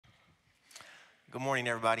Good morning,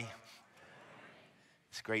 everybody.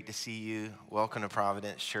 It's great to see you. Welcome to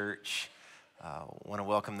Providence Church. Want to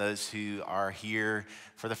welcome those who are here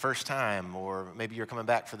for the first time, or maybe you're coming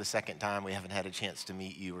back for the second time. We haven't had a chance to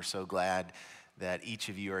meet you. We're so glad that each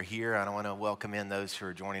of you are here. And I want to welcome in those who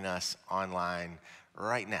are joining us online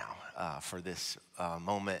right now for this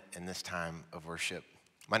moment and this time of worship.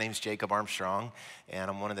 My name is Jacob Armstrong,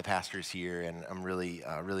 and I'm one of the pastors here, and I'm really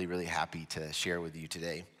happy to share with you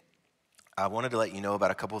today. I wanted to let you know about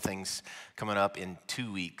a couple of things coming up in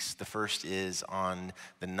 2 weeks. The first is on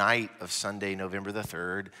the night of Sunday, November the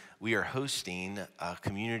 3rd. We are hosting a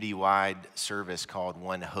community-wide service called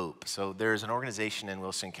One Hope. So there's an organization in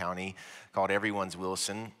Wilson County called Everyone's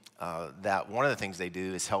Wilson that one of the things they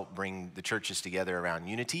do is help bring the churches together around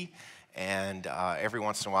unity. And every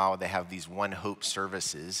once in a while, they have these One Hope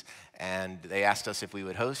services. And they asked us if we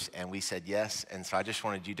would host, and we said yes. And so I just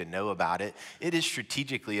wanted you to know about it. It is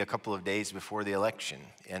strategically a couple of days before the election.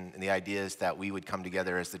 And the idea is that we would come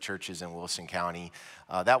together as the churches in Wilson County.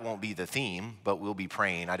 That won't be the theme, but we'll be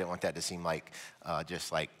praying. I didn't want that to seem like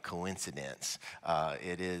just like coincidence.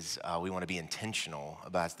 It is, we want to be intentional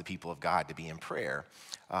about, as the people of God, to be in prayer.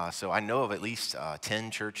 So I know of at least 10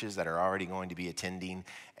 churches that are already going to be attending.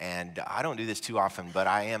 And I don't do this too often, but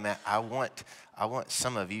I want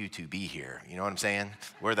some of you to be here. You know what I'm saying?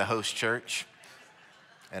 We're the host church,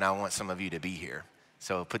 and I want some of you to be here.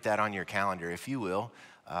 So put that on your calendar, if you will,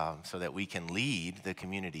 so that we can lead the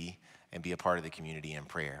community and be a part of the community in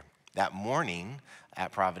prayer. That morning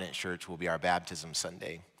at Providence Church will be our baptism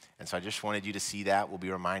Sunday. And so I just wanted you to see that. We'll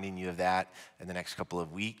be reminding you of that in the next couple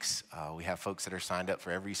of weeks. We have folks that are signed up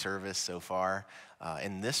for every service so far.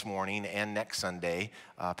 And this morning and next Sunday,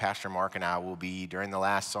 Pastor Mark and I will be, during the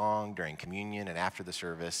last song, during communion, and after the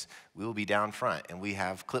service, we will be down front. And we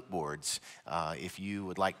have clipboards. If you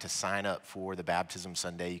would like to sign up for the baptism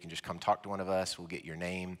Sunday, you can just come talk to one of us. We'll get your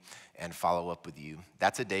name and follow up with you.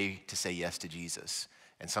 That's a day to say yes to Jesus.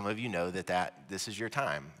 And some of you know that this is your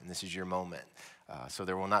time and this is your moment. So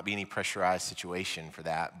there will not be any pressurized situation for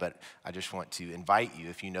that, but I just want to invite you,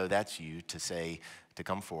 if you know that's you, to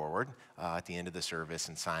come forward at the end of the service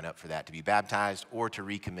and sign up for that, to be baptized or to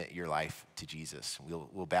recommit your life to Jesus.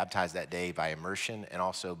 We'll baptize that day by immersion and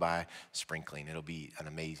also by sprinkling. It'll be an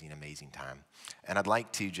amazing, amazing time. And I'd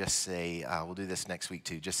like to just say, we'll do this next week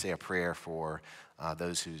too, just say a prayer for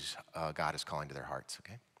those whose God is calling to their hearts,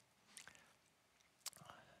 okay?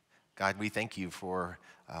 God, we thank you for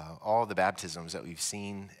all the baptisms that we've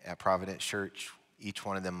seen at Providence Church, each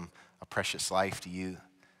one of them a precious life to you,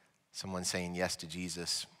 someone saying yes to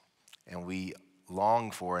Jesus. And we long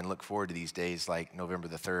for and look forward to these days like November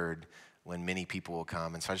the 3rd, when many people will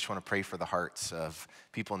come. And so I just want to pray for the hearts of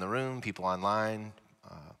people in the room, people online,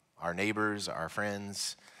 our neighbors, our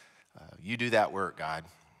friends. You do that work, God.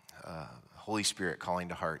 Holy Spirit calling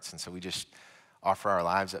to hearts. And so we just offer our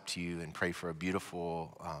lives up to you and pray for a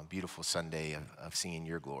beautiful, beautiful Sunday of seeing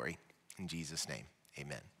your glory. In Jesus' name,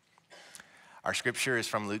 amen. Our scripture is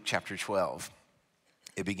from Luke chapter 12.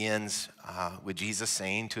 It begins with Jesus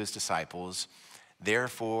saying to his disciples,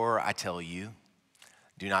 "Therefore I tell you,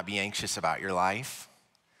 do not be anxious about your life,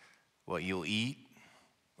 what you'll eat,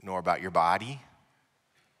 nor about your body,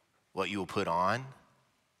 what you will put on.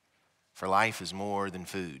 For life is more than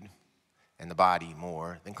food, and the body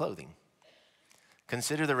more than clothing.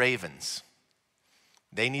 Consider the ravens.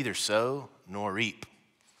 They neither sow nor reap.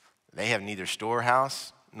 They have neither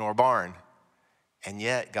storehouse nor barn, and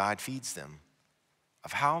yet God feeds them.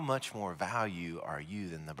 Of how much more value are you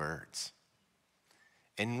than the birds?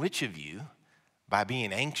 And which of you, by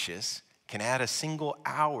being anxious, can add a single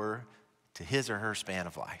hour to his or her span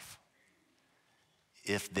of life?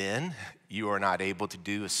 If then you are not able to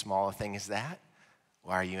do as small a thing as that,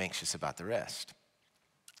 why are you anxious about the rest?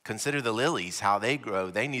 Consider the lilies, how they grow.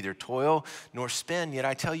 They neither toil nor spin. Yet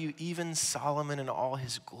I tell you, even Solomon in all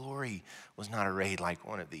his glory was not arrayed like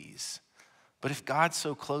one of these. But if God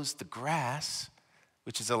so clothes the grass,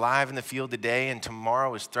 which is alive in the field today and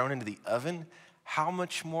tomorrow is thrown into the oven, how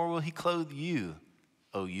much more will he clothe you,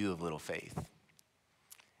 O you of little faith?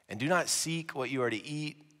 And do not seek what you are to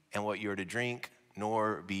eat and what you are to drink,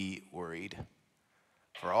 nor be worried.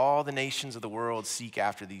 For all the nations of the world seek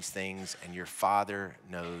after these things, and your Father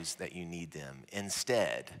knows that you need them.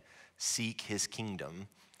 Instead, seek his kingdom,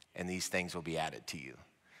 and these things will be added to you."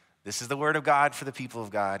 This is the word of God for the people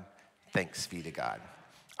of God. Thanks be to God.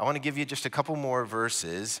 I want to give you just a couple more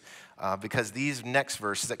verses because these next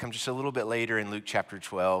verses that come just a little bit later in Luke chapter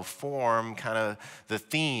 12 form kind of the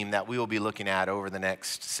theme that we will be looking at over the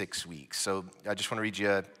next 6 weeks. So I just want to read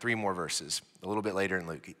you 3 more verses a little bit later in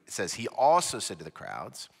Luke. It says, "He also said to the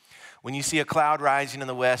crowds, When you see a cloud rising in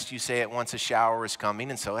the west, you say at once a shower is coming,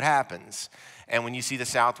 and so it happens. And when you see the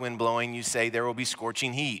south wind blowing, you say there will be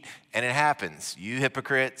scorching heat, and it happens. You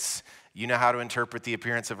hypocrites, you know how to interpret the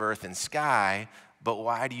appearance of earth and sky, but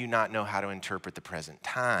why do you not know how to interpret the present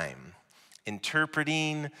time?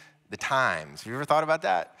 Interpreting the times. Have you ever thought about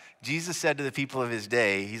that? Jesus said to the people of his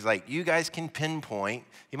day, he's like, you guys can pinpoint,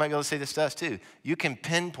 he might be able to say this to us too, you can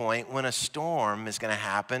pinpoint when a storm is going to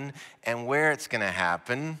happen and where it's going to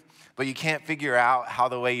happen, but you can't figure out how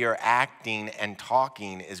the way you're acting and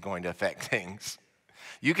talking is going to affect things.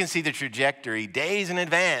 You can see the trajectory days in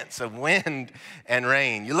advance of wind and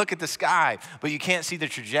rain. You look at the sky, but you can't see the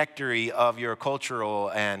trajectory of your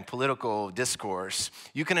cultural and political discourse.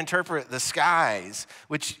 You can interpret the skies,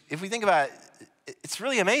 which if we think about it, it's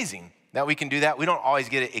really amazing that we can do that. We don't always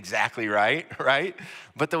get it exactly right?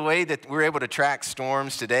 But the way that we're able to track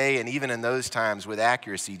storms today and even in those times with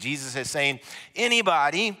accuracy, Jesus is saying,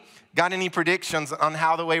 anybody got any predictions on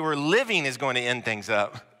how the way we're living is going to end things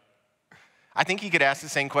up? I think he could ask the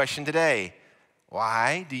same question today.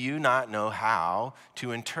 Why do you not know how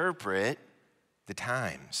to interpret the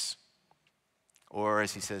times? Or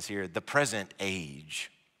as he says here, the present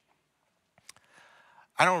age.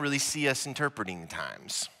 I don't really see us interpreting the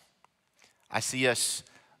times. I see us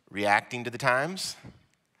reacting to the times.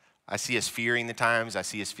 I see us fearing the times. I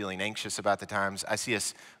see us feeling anxious about the times. I see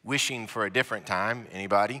us wishing for a different time.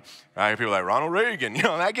 Anybody? Right? People like Ronald Reagan.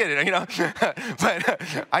 I get it.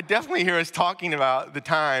 But I definitely hear us talking about the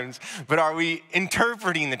times. But are we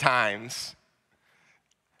interpreting the times?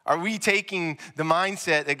 Are we taking the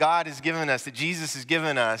mindset that God has given us, that Jesus has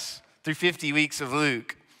given us through 50 weeks of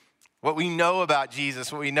Luke? What we know about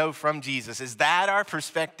Jesus, what we know from Jesus, is that our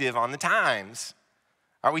perspective on the times?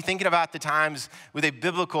 Are we thinking about the times with a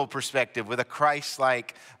biblical perspective, with a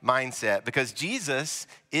Christ-like mindset? Because Jesus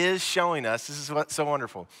is showing us, this is what's so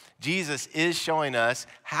wonderful, Jesus is showing us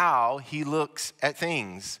how he looks at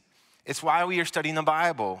things. It's why we are studying the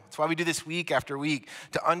Bible. It's why we do this week after week,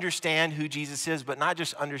 to understand who Jesus is, but not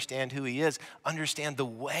just understand who he is, understand the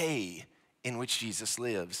way in which Jesus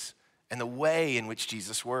lives and the way in which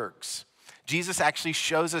Jesus works. Jesus actually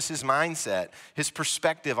shows us his mindset, his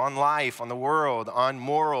perspective on life, on the world, on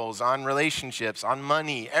morals, on relationships, on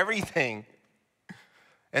money, everything.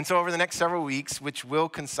 And so over the next several weeks, which will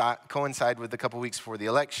coincide with a couple weeks before the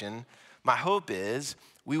election, my hope is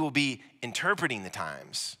we will be interpreting the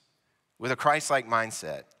times with a Christ-like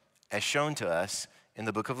mindset as shown to us in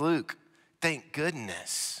the book of Luke. Thank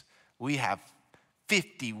goodness we have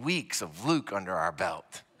 50 weeks of Luke under our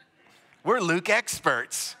belt. We're Luke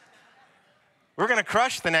experts. We're going to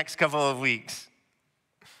crush the next couple of weeks.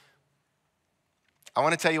 I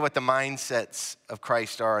want to tell you what the mindsets of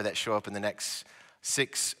Christ are that show up in the next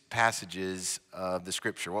 6 passages of the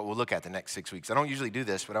scripture, what we'll look at the next 6 weeks. I don't usually do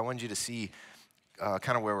this, but I want you to see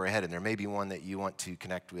kind of where we're headed. There may be one that you want to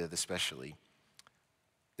connect with especially.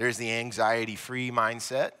 There's the anxiety-free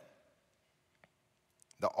mindset,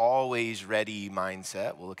 the always-ready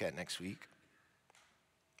mindset we'll look at next week.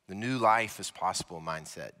 The new life is possible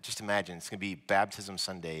mindset. Just imagine it's going to be Baptism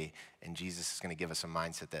Sunday, and Jesus is going to give us a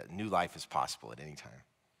mindset that new life is possible at any time.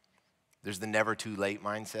 There's the never too late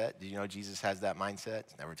mindset. Did you know Jesus has that mindset?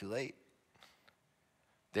 It's never too late.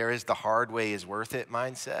 There is the hard way is worth it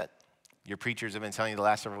mindset. Your preachers have been telling you the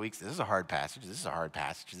last several weeks, this is a hard passage, this is a hard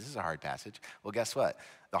passage, this is a hard passage. Well, guess what?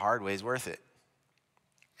 The hard way is worth it.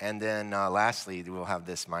 And then lastly, we'll have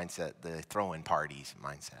this mindset, the throw-in parties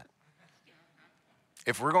mindset.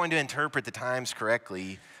 If we're going to interpret the times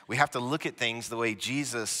correctly, we have to look at things the way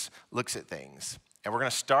Jesus looks at things. And we're going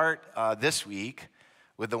to start this week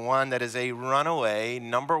with the one that is a runaway,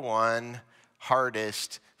 number one,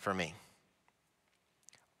 hardest for me.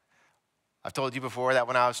 I've told you before that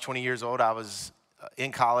when I was 20 years old, I was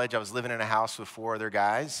in college. I was living in a house with 4 other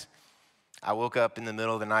guys. I woke up in the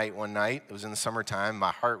middle of the night one night. It was in the summertime.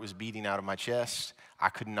 My heart was beating out of my chest. I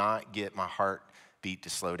could not get my heart beat to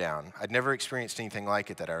slow down. I'd never experienced anything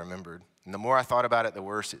like it that I remembered. And the more I thought about it, the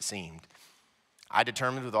worse it seemed. I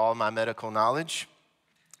determined with all my medical knowledge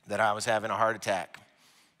that I was having a heart attack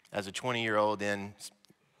as a 20-year-old in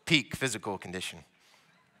peak physical condition.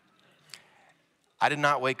 I did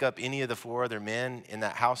not wake up any of the 4 other men in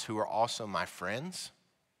that house who were also my friends.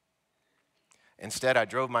 Instead, I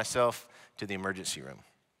drove myself to the emergency room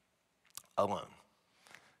alone,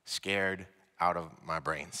 scared out of my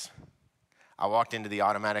brains. I walked into the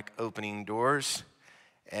automatic opening doors,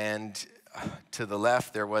 and to the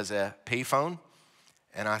left there was a payphone,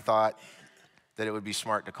 and I thought that it would be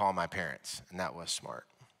smart to call my parents, and that was smart.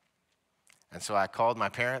 And so I called my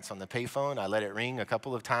parents on the payphone. I let it ring a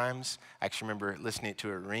couple of times. I actually remember listening to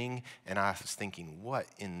it ring, and I was thinking, what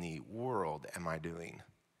in the world am I doing?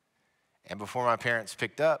 And before my parents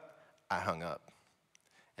picked up, I hung up.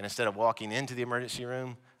 And instead of walking into the emergency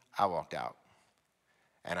room, I walked out.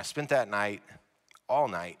 And I spent that night, all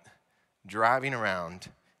night, driving around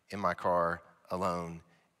in my car alone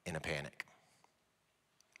in a panic.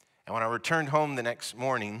 And when I returned home the next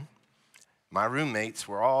morning, my roommates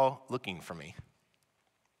were all looking for me,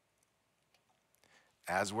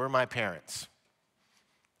 as were my parents,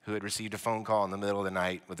 who had received a phone call in the middle of the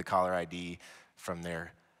night with the caller ID from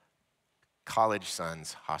their college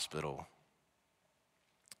son's hospital.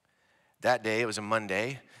 That day, it was a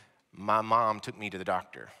Monday, my mom took me to the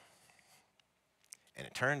doctor. And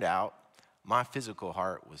it turned out my physical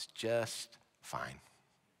heart was just fine.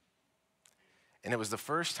 And it was the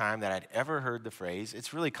first time that I'd ever heard the phrase.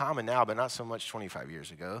 It's really common now, but not so much 25 years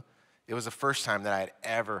ago. It was the first time that I had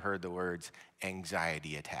ever heard the words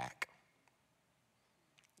anxiety attack.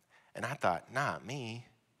 And I thought, not me.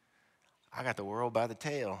 I got the world by the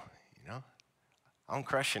tail, you know. I'm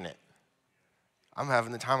crushing it. I'm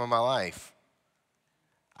having the time of my life.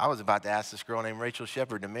 I was about to ask this girl named Rachel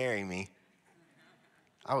Shepard to marry me.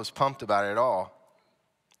 I was pumped about it all.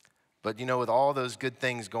 But you know, with all those good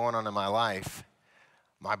things going on in my life,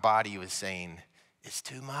 my body was saying, it's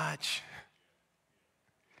too much.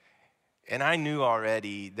 And I knew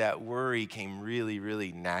already that worry came really,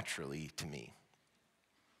 really naturally to me.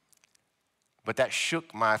 But that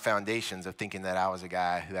shook my foundations of thinking that I was a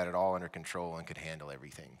guy who had it all under control and could handle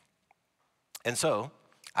everything. And so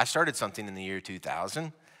I started something in the year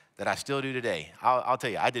 2000 that I still do today. I'll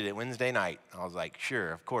tell you, I did it Wednesday night. I was like,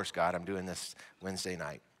 sure, of course, God, I'm doing this Wednesday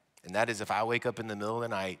night. And that is if I wake up in the middle of the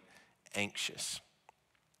night anxious,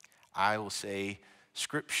 I will say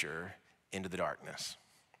scripture into the darkness.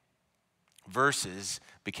 Verses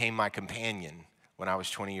became my companion when I was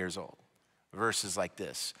 20 years old. Verses like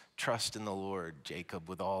this: trust in the Lord, Jacob,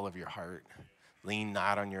 with all of your heart. Lean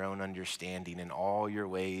not on your own understanding. In all your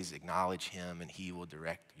ways acknowledge him, and he will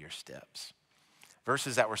direct your steps.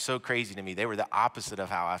 Verses that were so crazy to me, they were the opposite of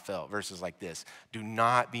how I felt. Verses like this: do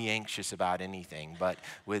not be anxious about anything, but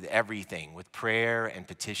with everything, with prayer and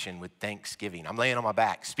petition, with thanksgiving. I'm laying on my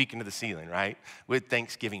back, speaking to the ceiling, right? With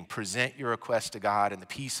thanksgiving, present your request to God, and the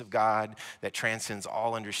peace of God that transcends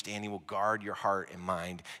all understanding will guard your heart and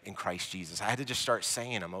mind in Christ Jesus. I had to just start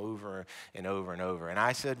saying them over and over and over. And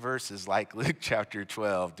I said verses like Luke chapter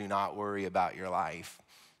 12, do not worry about your life,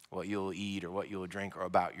 what you'll eat or what you'll drink, or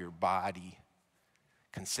about your body.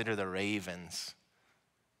 Consider the ravens.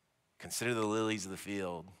 Consider the lilies of the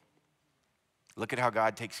field. Look at how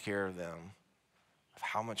God takes care of them. Of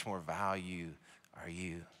how much more value are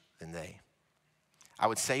you than they? I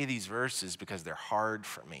would say these verses because they're hard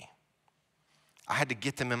for me. I had to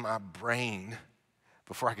get them in my brain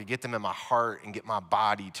before I could get them in my heart and get my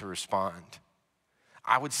body to respond.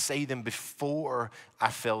 I would say them before I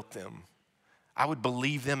felt them. I would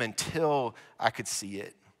believe them until I could see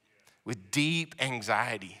it. With deep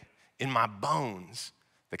anxiety in my bones,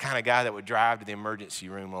 the kind of guy that would drive to the emergency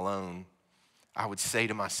room alone, I would say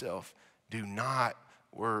to myself, do not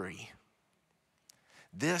worry.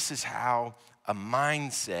 This is how a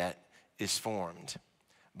mindset is formed,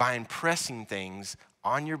 by impressing things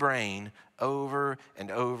on your brain over and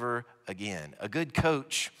over again. A good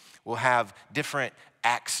coach will have different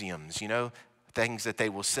axioms, things that they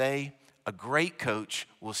will say. A great coach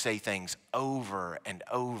will say things over and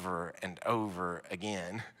over and over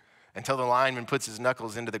again until the lineman puts his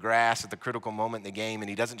knuckles into the grass at the critical moment in the game and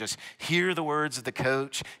he doesn't just hear the words of the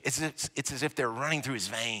coach. It's as if they're running through his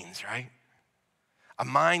veins, right? A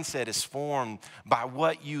mindset is formed by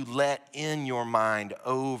what you let in your mind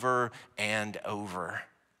over and over.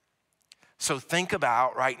 So think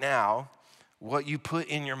about right now what you put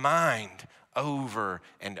in your mind over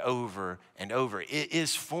and over and over. It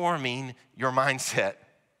is forming your mindset.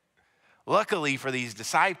 Luckily for these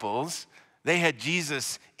disciples, they had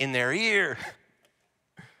Jesus in their ear.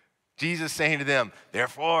 Jesus saying to them,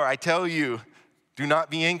 therefore, I tell you, do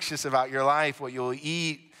not be anxious about your life, what you will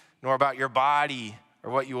eat, nor about your body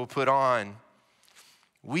or what you will put on.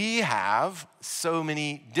 We have so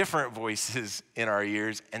many different voices in our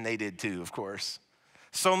ears, and they did too, of course.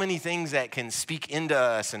 So many things that can speak into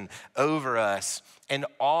us and over us. And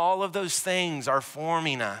all of those things are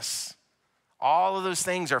forming us. All of those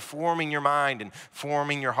things are forming your mind and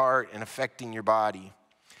forming your heart and affecting your body.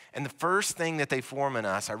 And the first thing that they form in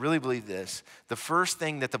us, I really believe this, the first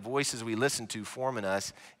thing that the voices we listen to form in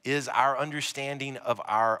us is our understanding of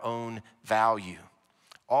our own value.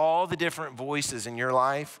 All the different voices in your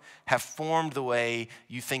life have formed the way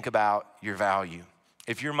you think about your value.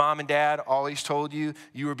 If your mom and dad always told you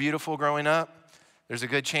you were beautiful growing up, there's a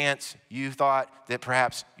good chance you thought that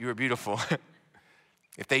perhaps you were beautiful.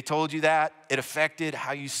 If they told you that, it affected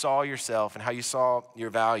how you saw yourself and how you saw your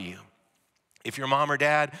value. If your mom or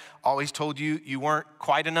dad always told you you weren't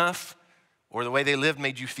quite enough, or the way they lived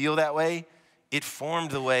made you feel that way, it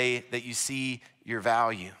formed the way that you see your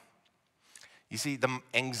value. You see, the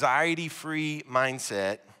anxiety-free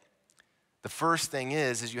mindset, the first thing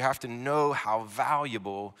is you have to know how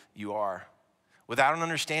valuable you are. Without an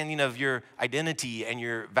understanding of your identity and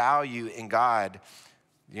your value in God,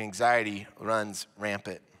 the anxiety runs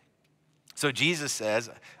rampant. So Jesus says,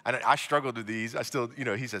 I struggled with these. I still,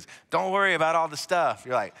 he says, don't worry about all the stuff.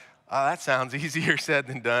 You're like, oh, that sounds easier said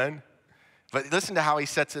than done. But listen to how he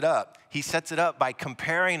sets it up. He sets it up by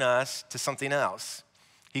comparing us to something else.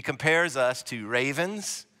 He compares us to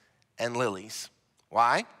ravens and lilies.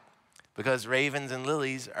 Why? Because ravens and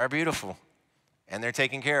lilies are beautiful, and they're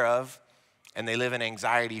taken care of, and they live an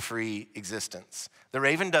anxiety-free existence. The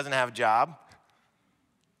raven doesn't have a job.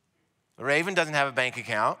 The raven doesn't have a bank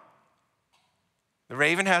account. The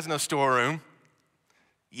raven has no storeroom.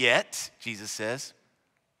 Yet, Jesus says,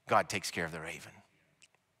 God takes care of the raven.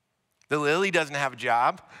 The lily doesn't have a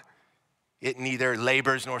job. It neither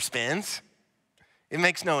labors nor spins. It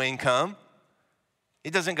makes no income.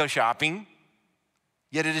 It doesn't go shopping.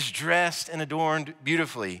 Yet it is dressed and adorned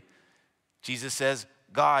beautifully. Jesus says,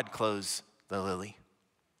 God clothes the lily.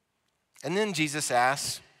 And then Jesus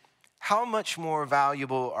asks, how much more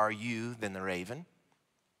valuable are you than the raven?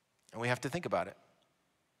 And we have to think about it.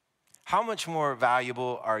 How much more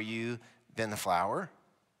valuable are you than the flower?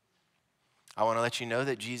 I want to let you know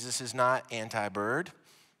that Jesus is not anti-bird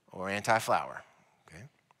or anti-flower. Okay?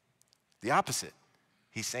 The opposite.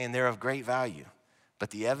 He's saying they're of great value, but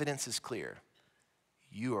the evidence is clear.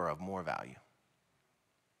 You are of more value.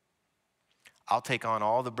 I'll take on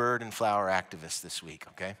all the bird and flower activists this week,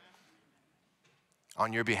 okay?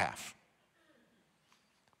 On your behalf.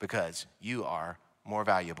 Because you are more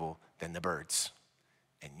valuable than the birds,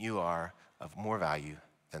 and you are of more value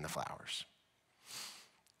than the flowers.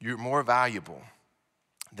 You're more valuable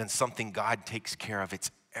than something God takes care of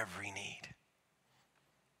its every need.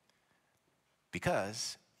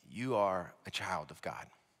 Because you are a child of God.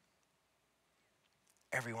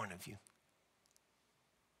 Every one of you.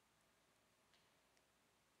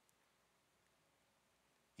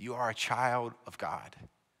 You are a child of God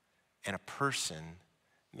and a person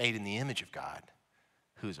made in the image of God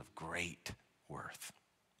who is of great worth.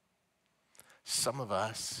 Some of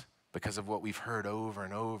us, because of what we've heard over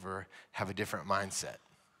and over, have a different mindset.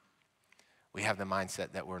 We have the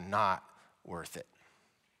mindset that we're not worth it,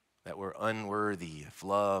 that we're unworthy of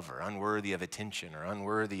love or unworthy of attention or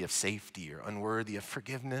unworthy of safety or unworthy of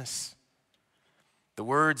forgiveness. The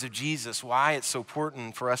words of Jesus, why it's so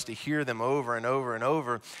important for us to hear them over and over and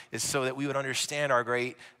over, is so that we would understand our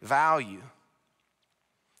great value.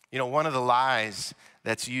 You know, one of the lies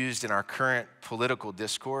that's used in our current political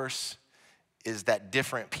discourse is that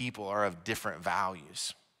different people are of different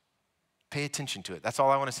values. Pay attention to it. That's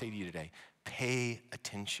all I want to say to you today. Pay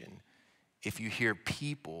attention. If you hear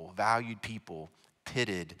people, valued people,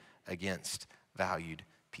 pitted against valued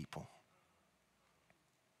people.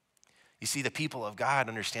 You see, the people of God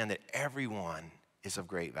understand that everyone is of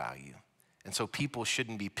great value. And so people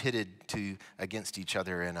shouldn't be pitted against each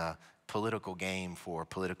other in a political game for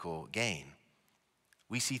political gain.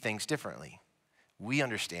 We see things differently. We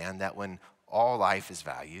understand that when all life is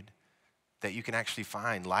valued, that you can actually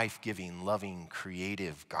find life-giving, loving,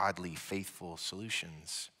 creative, godly, faithful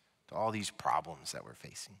solutions to all these problems that we're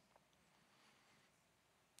facing.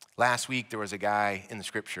 Last week, there was a guy in the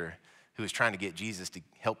scripture who was trying to get Jesus to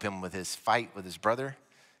help him with his fight with his brother.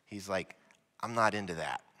 He's like, I'm not into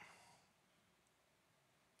that.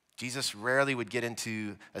 Jesus rarely would get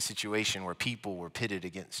into a situation where people were pitted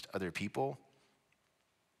against other people.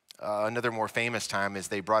 Another more famous time is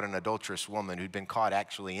they brought an adulterous woman who'd been caught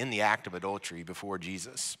actually in the act of adultery before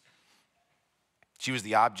Jesus. She was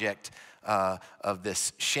the object of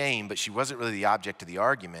this shame, but she wasn't really the object of the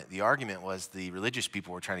argument. The argument was the religious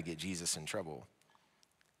people were trying to get Jesus in trouble.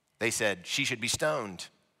 They said, she should be stoned.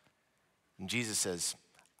 And Jesus says,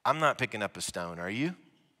 I'm not picking up a stone, are you?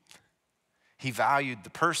 He valued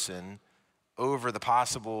the person over the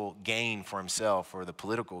possible gain for himself or the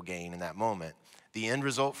political gain in that moment. The end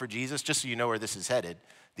result for Jesus, just so you know where this is headed,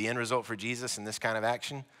 the end result for Jesus in this kind of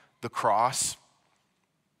action, the cross.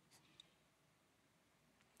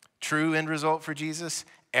 True end result for Jesus,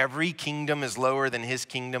 Every kingdom is lower than his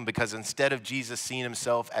kingdom because instead of Jesus seeing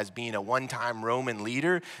himself as being a one-time Roman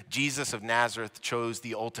leader, Jesus of Nazareth chose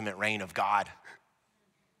the ultimate reign of God.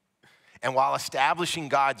 And while establishing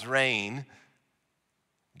God's reign,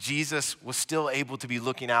 Jesus was still able to be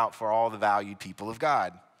looking out for all the valued people of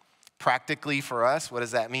God. Practically for us, what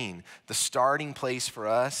does that mean? The starting place for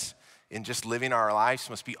us in just living our lives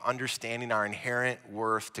must be understanding our inherent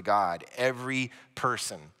worth to God. Every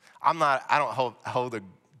person. I don't hold a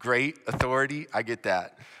great authority. I get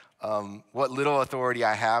that. What little authority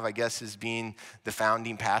I have, I guess, is being the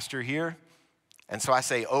founding pastor here. And so I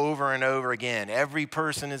say over and over again, every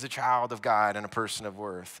person is a child of God and a person of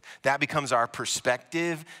worth. That becomes our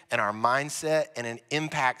perspective and our mindset, and it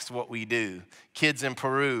impacts what we do. Kids in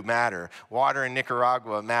Peru matter. Water in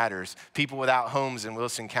Nicaragua matters. People without homes in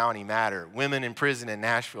Wilson County matter. Women in prison in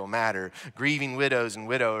Nashville matter. Grieving widows and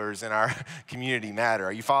widowers in our community matter.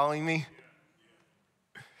 Are you following me?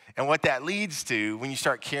 And what that leads to, when you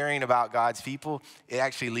start caring about God's people, it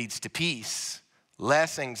actually leads to peace,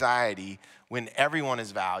 less anxiety, when everyone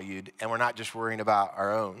is valued and we're not just worrying about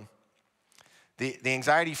our own. The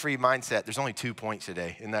anxiety-free mindset, there's only 2 points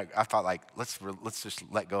today. And I thought, like, let's just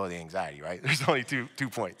let go of the anxiety, right? There's only two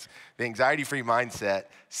points. The anxiety-free mindset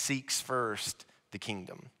seeks first the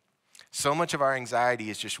kingdom. So much of our anxiety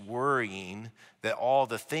is just worrying that all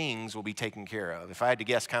the things will be taken care of. If I had to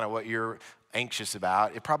guess kind of what you're anxious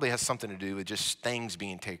about, it probably has something to do with just things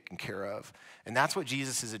being taken care of. And that's what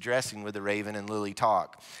Jesus is addressing with the raven and lily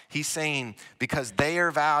talk. He's saying because they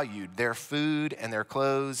are valued, their food and their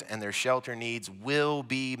clothes and their shelter needs will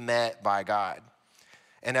be met by God.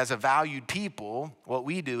 And as a valued people, what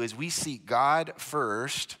we do is we seek God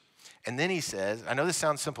first. And then he says, I know this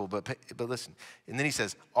sounds simple, but listen. And then he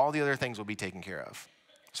says, all the other things will be taken care of.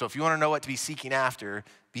 So if you want to know what to be seeking after,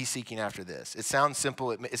 be seeking after this. It sounds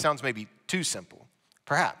simple. It sounds maybe too simple,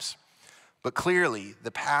 perhaps. But clearly,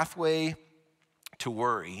 the pathway to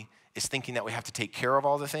worry is thinking that we have to take care of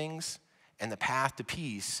all the things. And the path to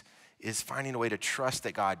peace is finding a way to trust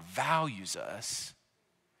that God values us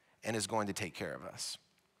and is going to take care of us.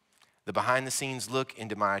 The behind-the-scenes look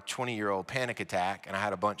into my 20-year-old panic attack, and I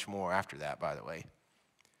had a bunch more after that, by the way,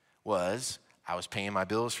 was I was paying my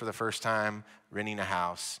bills for the first time, renting a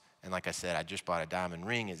house, and like I said, I just bought a diamond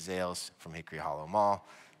ring at Zales from Hickory Hollow Mall.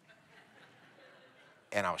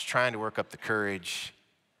 And I was trying to work up the courage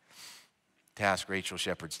to ask Rachel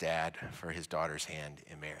Shepard's dad for his daughter's hand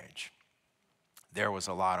in marriage. There was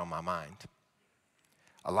a lot on my mind.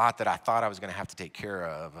 A lot that I thought I was going to have to take care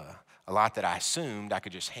of. A lot that I assumed I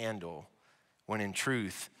could just handle. When in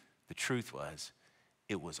truth, the truth was,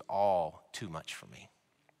 it was all too much for me.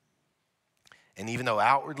 And even though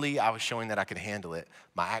outwardly I was showing that I could handle it,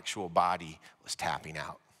 my actual body was tapping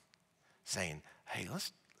out, saying, hey,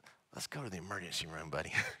 let's go to the emergency room,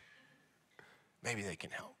 buddy. Maybe they can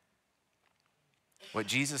help. What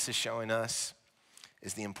Jesus is showing us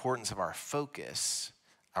is the importance of our focus,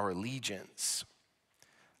 our allegiance.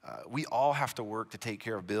 We all have to work to take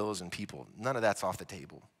care of bills and people. None of that's off the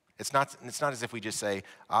table. It's not as if we just say,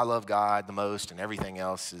 I love God the most and everything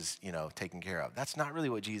else is, taken care of. That's not really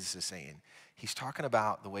what Jesus is saying. He's talking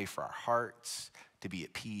about the way for our hearts to be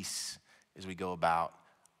at peace as we go about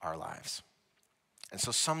our lives. And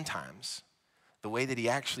so sometimes the way that he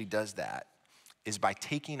actually does that is by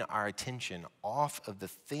taking our attention off of the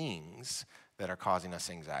things that are causing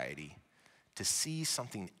us anxiety to see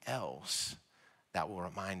something else that will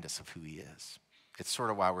remind us of who he is. It's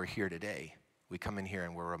sort of why we're here today. We come in here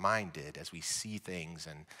and we're reminded as we see things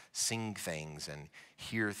and sing things and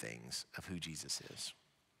hear things of who Jesus is.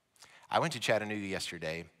 I went to Chattanooga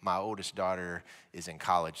yesterday. My oldest daughter is in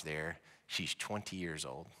college there. She's 20 years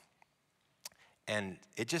old. And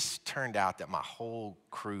it just turned out that my whole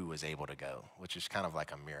crew was able to go, which is kind of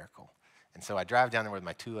like a miracle. And so I drive down there with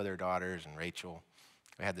my 2 other daughters and Rachel.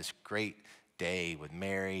 We had this great day with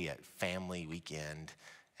Mary at family weekend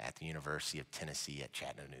at the University of Tennessee at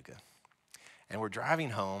Chattanooga. And we're driving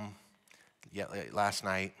home last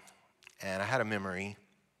night, and I had a memory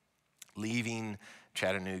leaving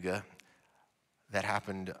Chattanooga that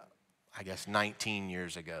happened, I guess, 19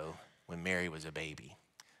 years ago when Mary was a baby.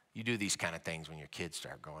 You do these kind of things when your kids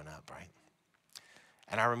start growing up, right?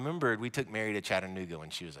 And I remembered we took Mary to Chattanooga when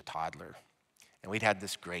she was a toddler, and we'd had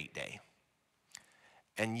this great day.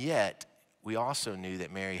 And yet, we also knew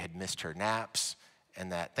that Mary had missed her naps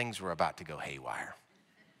and that things were about to go haywire.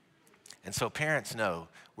 And so parents know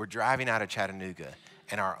we're driving out of Chattanooga,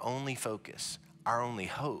 and our only focus, our only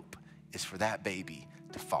hope is for that baby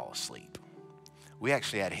to fall asleep. We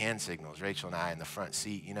actually had hand signals, Rachel and I in the front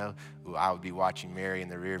seat, I would be watching Mary in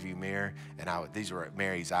the rearview mirror, and these were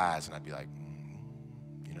Mary's eyes, and I'd be like,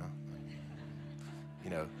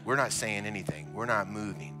 We're not saying anything. We're not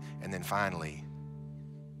moving. And then finally,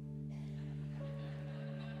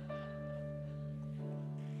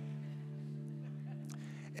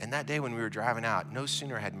 and that day when we were driving out, no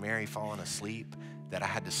sooner had Mary fallen asleep that I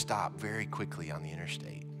had to stop very quickly on the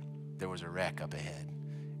interstate. There was a wreck up ahead.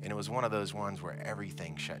 And it was one of those ones where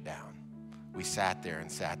everything shut down. We sat there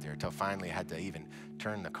until finally I had to even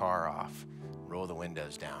turn the car off, roll the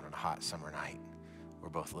windows down on a hot summer night. We're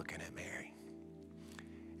both looking at Mary.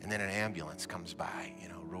 And then an ambulance comes by,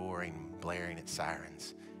 roaring, blaring its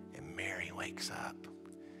sirens. And Mary wakes up.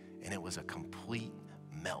 And it was a complete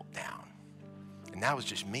meltdown. And that was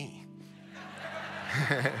just me.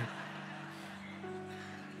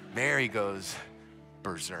 Mary goes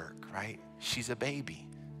berserk, right? She's a baby.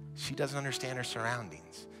 She doesn't understand her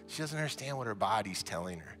surroundings. She doesn't understand what her body's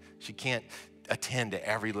telling her. She can't attend to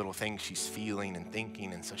every little thing she's feeling and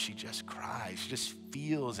thinking, and so she just cries. She just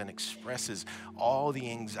feels and expresses all the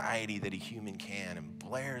anxiety that a human can and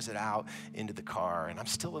blares it out into the car. And I'm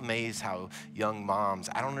still amazed how young moms,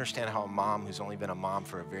 I don't understand how a mom who's only been a mom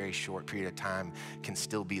for a very short period of time can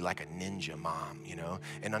still be like a ninja mom,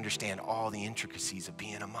 and understand all the intricacies of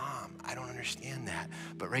being a mom. I don't understand that.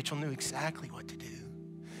 But Rachel knew exactly what to do.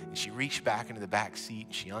 And she reached back into the back seat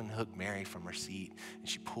and she unhooked Mary from her seat and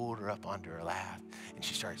she pulled her up onto her lap and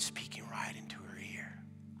she started speaking right into her ear.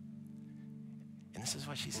 And this is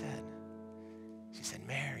what she said. She said,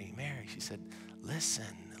 Mary, Mary. She said, listen,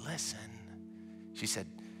 listen. She said,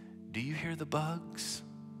 do you hear the bugs?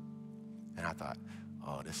 And I thought,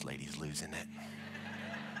 oh, this lady's losing it.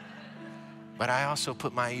 But I also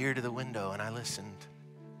put my ear to the window and I listened.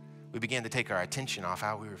 We began to take our attention off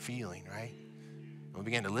how we were feeling, right? We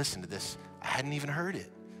began to listen to this. I hadn't even heard it,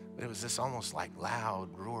 but it was this almost like loud,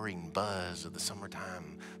 roaring buzz of the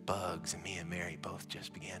summertime bugs, and me and Mary both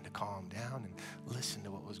just began to calm down and listen to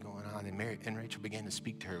what was going on. And Rachel began to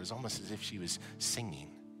speak to her. It was almost as if she was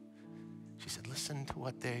singing. She said, listen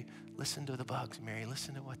to the bugs, Mary.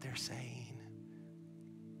 Listen to what they're saying.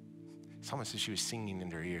 It's almost as she was singing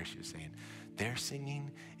into her ear. She was saying, they're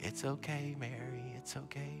singing, it's okay, Mary. It's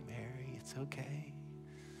okay, Mary. It's okay.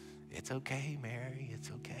 It's okay, Mary,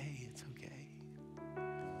 it's okay, it's okay.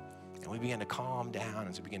 And we began to calm down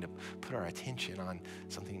as we began to put our attention on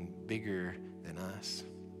something bigger than us.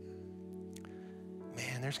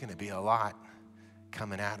 Man, there's going to be a lot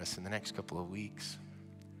coming at us in the next couple of weeks.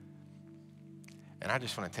 And I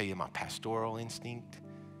just want to tell you, my pastoral instinct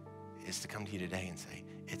is to come to you today and say,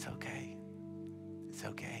 it's okay. It's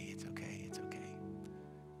okay, it's okay, it's okay.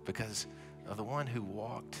 Because of the one who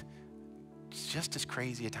walked just as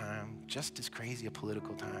crazy a time, just as crazy a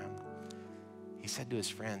political time. He said to his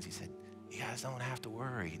friends, he said, you guys don't have to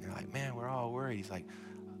worry. And they're like, man, we're all worried. He's like,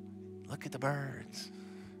 look at the birds.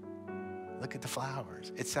 Look at the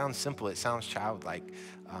flowers. It sounds simple. It sounds childlike,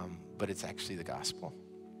 but it's actually the gospel.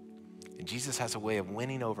 And Jesus has a way of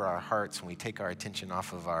winning over our hearts when we take our attention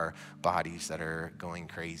off of our bodies that are going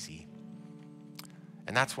crazy.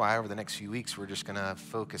 And that's why over the next few weeks, we're just going to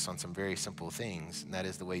focus on some very simple things, and that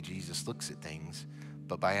is the way Jesus looks at things.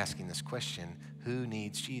 But by asking this question, who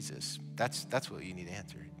needs Jesus? That's what you need to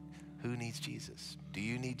answer. Who needs Jesus? Do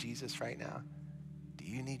you need Jesus right now? Do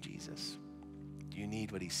you need Jesus? Do you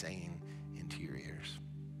need what he's saying into your ears?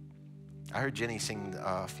 I heard Jenny sing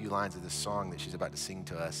a few lines of this song that she's about to sing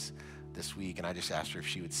to us this week, and I just asked her if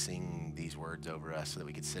she would sing these words over us so that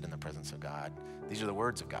we could sit in the presence of God. These are the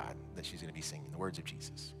words of God that she's going to be singing, the words of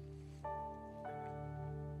Jesus.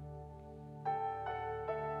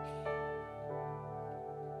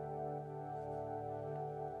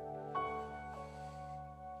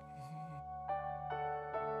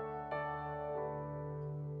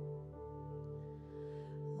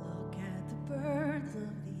 Look at the birds of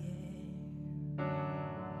the air.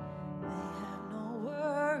 They have no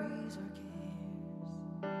worries or cares.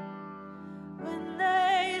 When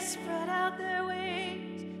they spread out their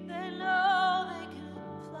wings, they know they can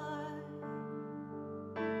fly.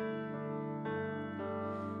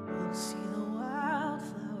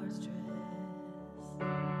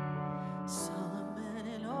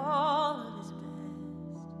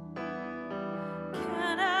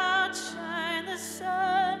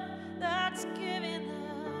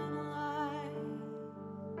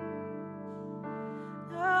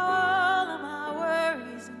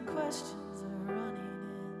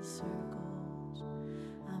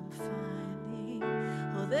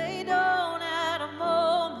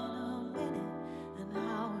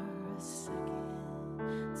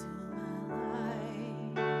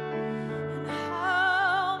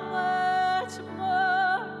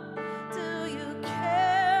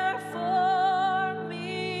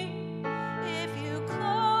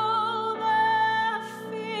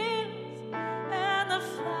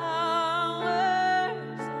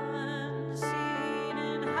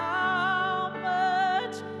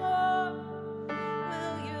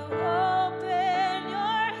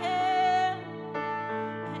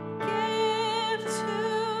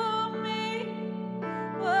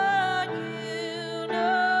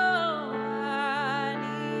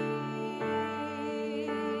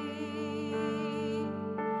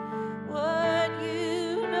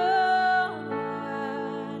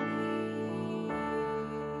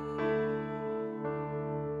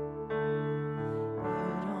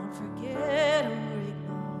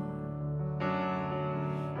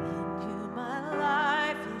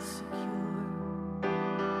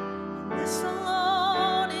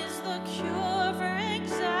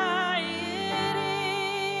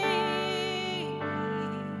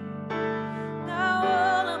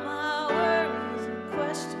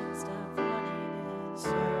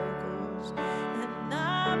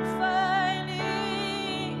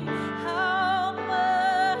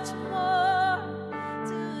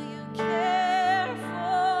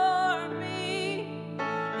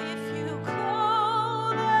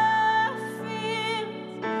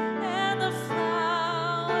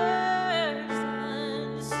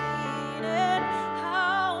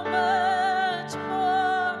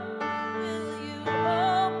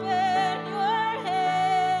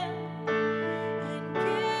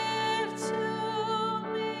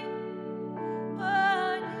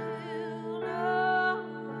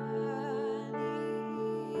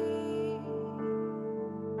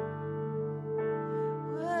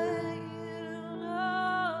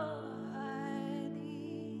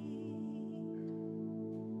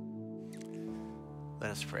 Let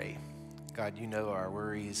us pray. God, you know our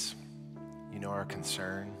worries. You know our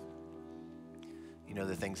concern. You know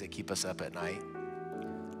the things that keep us up at night.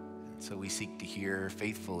 And so we seek to hear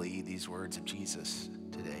faithfully these words of Jesus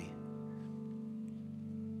today.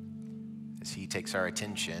 As he takes our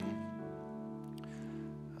attention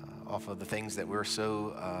off of the things that we're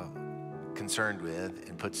so concerned with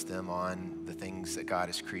and puts them on the things that God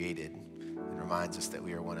has created and reminds us that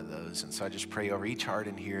we are one of those. And so I just pray over each heart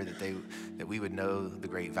in here that we would know the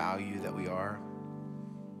great value that we are,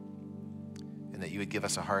 and that you would give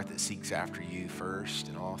us a heart that seeks after you first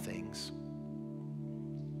in all things.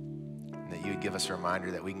 And that you would give us a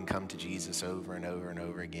reminder that we can come to Jesus over and over and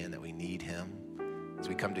over again, that we need him. As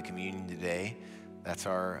we come to communion today, that's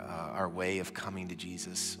our way of coming to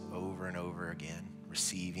Jesus over and over again,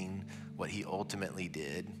 receiving what he ultimately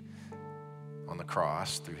did on the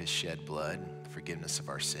cross through his shed blood, the forgiveness of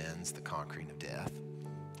our sins, the conquering of death,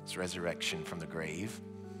 his resurrection from the grave.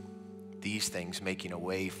 These things making a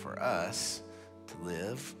way for us to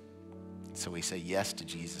live. So we say yes to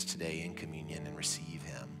Jesus today in communion and receive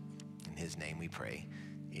him. In his name we pray.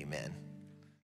 Amen.